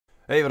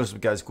Hey, what is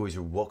up guys, Kwazy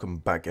here. Welcome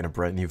back in a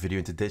brand new video.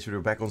 In today's video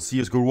we're back on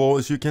Csgoroll.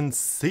 As you can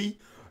see,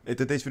 in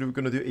today's video we're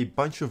gonna do a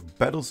bunch of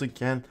battles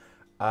again.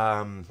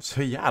 So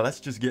yeah, let's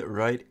just get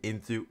right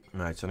into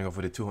starting off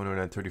with a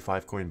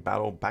 235 coin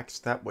battle.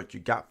 Backstab what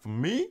you got for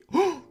me.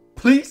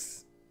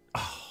 Please.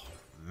 Oh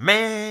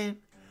man,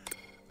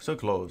 so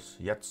close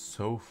yet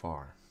so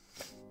far.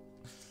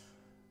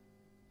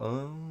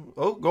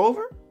 Oh, go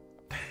over.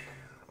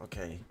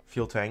 Okay,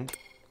 fuel tank.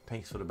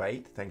 Thanks for the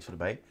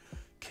bait.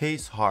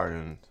 Case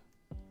hardened.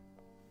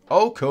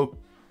 Oh, cool.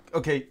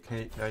 Okay,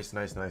 nice. Got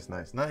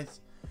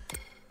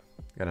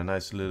a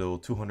nice little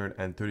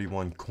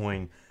 231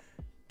 coin.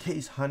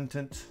 Case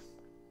hunted.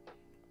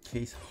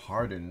 Case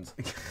hardened.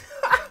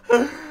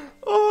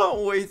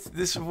 Oh, wait.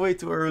 This is way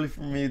too early for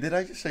me. Did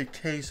I just say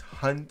case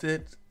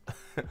hunted?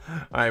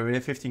 Alright, we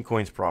have 15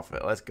 coins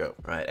profit. Let's go.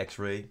 Alright,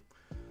 X-ray.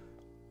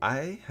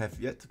 I have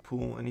yet to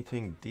pull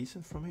anything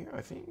decent from here,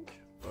 I think.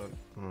 But,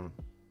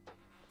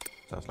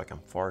 sounds like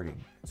I'm farting.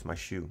 It's my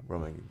shoe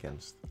rolling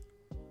against.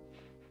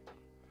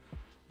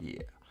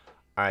 Yeah.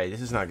 Alright,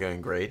 this is not going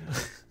great.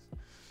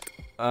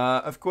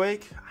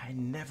 Earthquake. I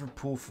never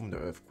pull from the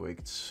earthquake.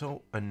 It's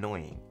so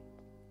annoying.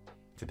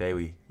 Today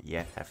we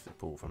yet have to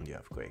pull from the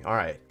earthquake.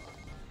 Alright.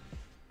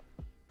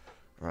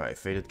 Alright,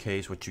 faded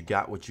case. What you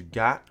got?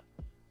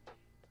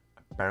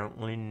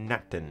 Apparently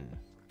nothing.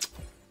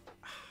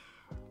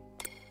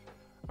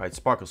 Alright,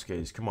 sparkles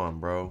case. Come on,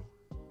 bro.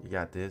 You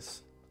got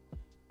this.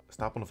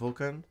 Stop on the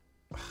Vulcan.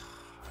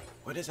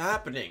 What is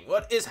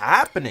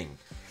happening?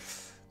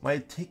 My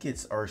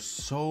tickets are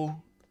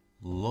so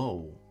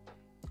low.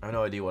 I have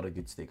no idea what a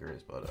good sticker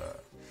is,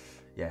 but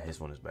yeah, his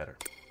one is better.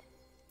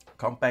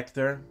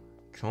 Compactor,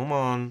 come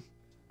on,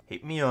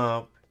 hit me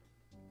up.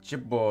 It's your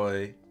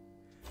boy,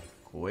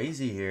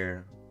 Kwazy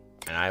here,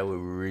 and I would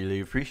really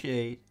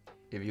appreciate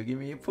if you give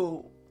me a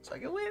pull so I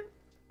can win.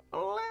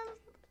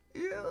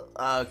 Yeah.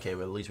 Okay,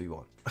 but at least we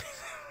won.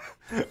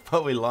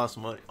 But we lost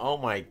money. Oh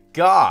my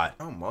god.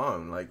 Come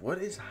on, like what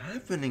is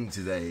happening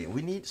today?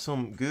 We need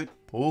some good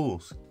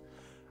pulls.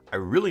 I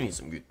really need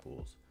some good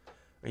pulls.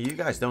 You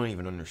guys don't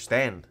even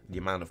understand the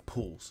amount of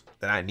pulls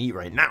that I need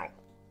right now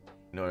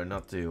in order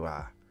not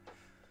to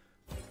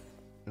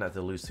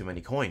lose too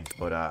many coins.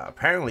 But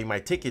apparently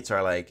my tickets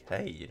are like,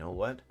 hey, you know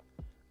what?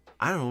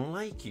 I don't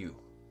like you,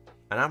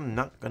 and I'm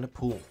not gonna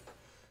pull.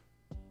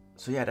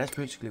 So yeah, that's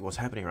basically what's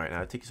happening right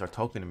now. The tickets are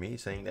talking to me,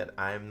 saying that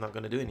I'm not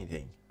gonna do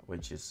anything,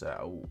 which is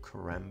oh,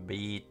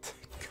 Karambit.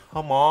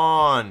 Come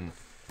on.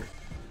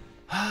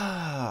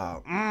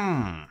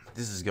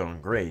 This is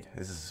going great.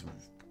 This is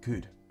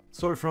good.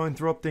 Sorry for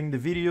interrupting the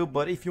video,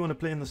 but if you want to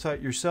play on the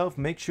site yourself,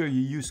 make sure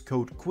you use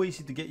code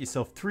Kwazy to get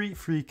yourself 3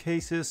 free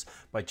cases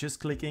by just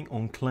clicking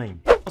on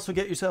claim. Also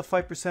get yourself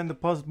 5%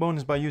 deposit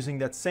bonus by using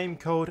that same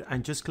code,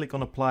 and just click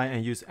on apply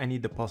and use any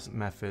deposit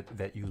method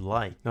that you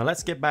like. Now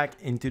let's get back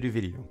into the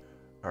video.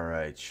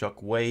 Alright,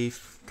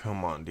 Shockwave.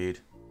 Come on, dude.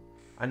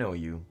 I know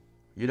you.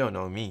 You don't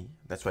know me.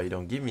 That's why you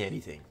don't give me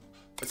anything.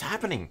 What's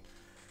happening?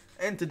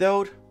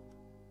 Antidote.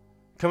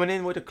 Coming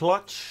in with a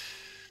clutch.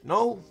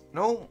 No.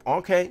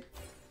 Okay.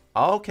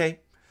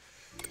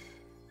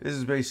 This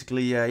is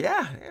basically,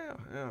 yeah.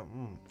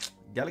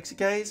 Galaxy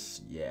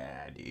case.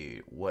 Yeah,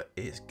 dude. What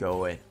is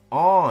going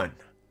on?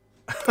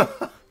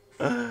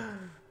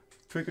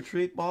 Trick or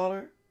treat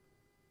baller.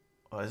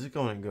 Oh, this is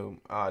going to go.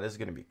 This is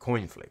going to be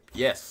coin flip.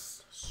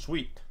 Yes.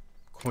 Sweet.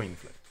 Coin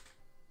flip.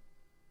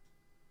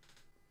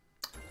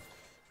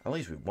 At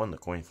least we won the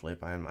coin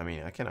flip. I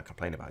mean, I cannot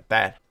complain about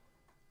that.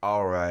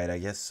 Alright, I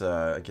guess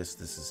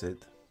this is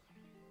it.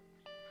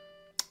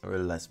 A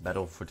little less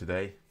battle for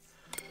today.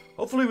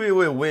 Hopefully we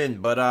will win,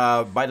 but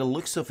by the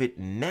looks of it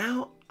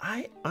now,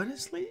 I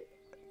honestly,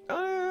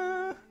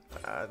 the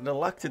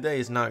luck today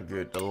is not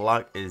good. The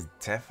luck is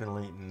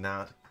definitely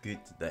not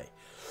good today.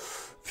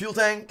 Fuel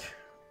tank.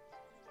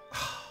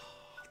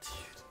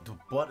 Dude, the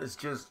bot is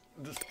just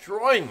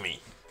destroying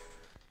me.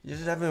 You're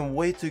just having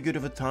way too good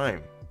of a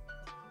time.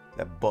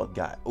 That bot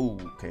guy. Ooh,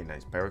 okay,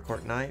 nice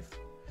paracord knife.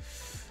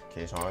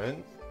 Case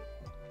hardened.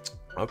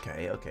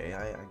 Okay, I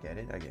get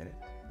it.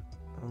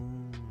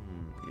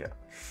 Yeah.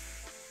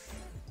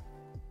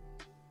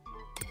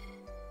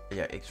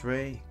 Yeah,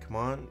 X-ray. Come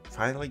on.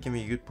 Finally, give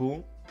me a good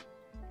pull.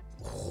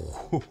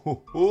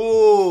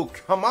 Oh,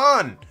 come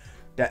on.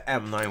 That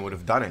M9 would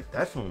have done it.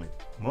 Definitely.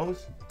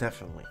 Most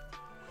definitely.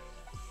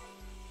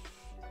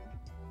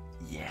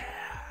 Yeah.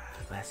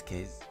 Last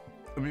case.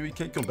 I mean, we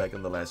can't go back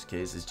on the last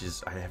case. It's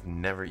just, I have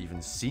never even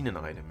seen an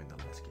item in the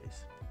last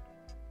case.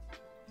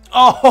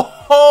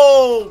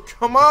 Oh,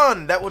 come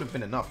on. That would have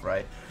been enough,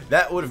 right?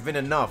 That would have been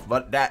enough,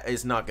 but that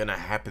is not gonna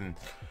happen.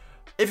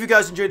 If you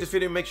guys enjoyed this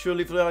video, make sure to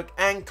leave a like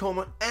and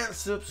comment and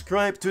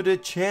subscribe to the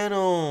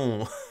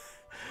channel.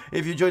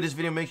 If you enjoyed this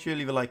video, make sure you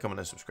leave a like, comment,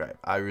 and subscribe.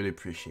 I really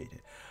appreciate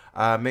it.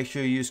 Make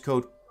sure you use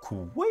code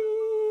Kwazy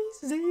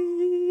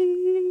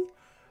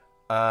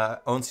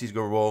on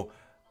Csgoroll,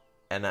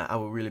 and I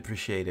would really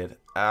appreciate it.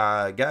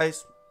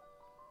 Guys,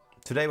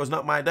 today was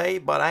not my day,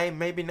 but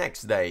maybe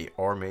next day,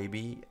 or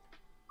maybe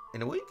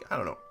in a week. I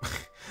don't know.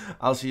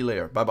 I'll see you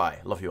later. Bye bye.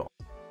 Love you all.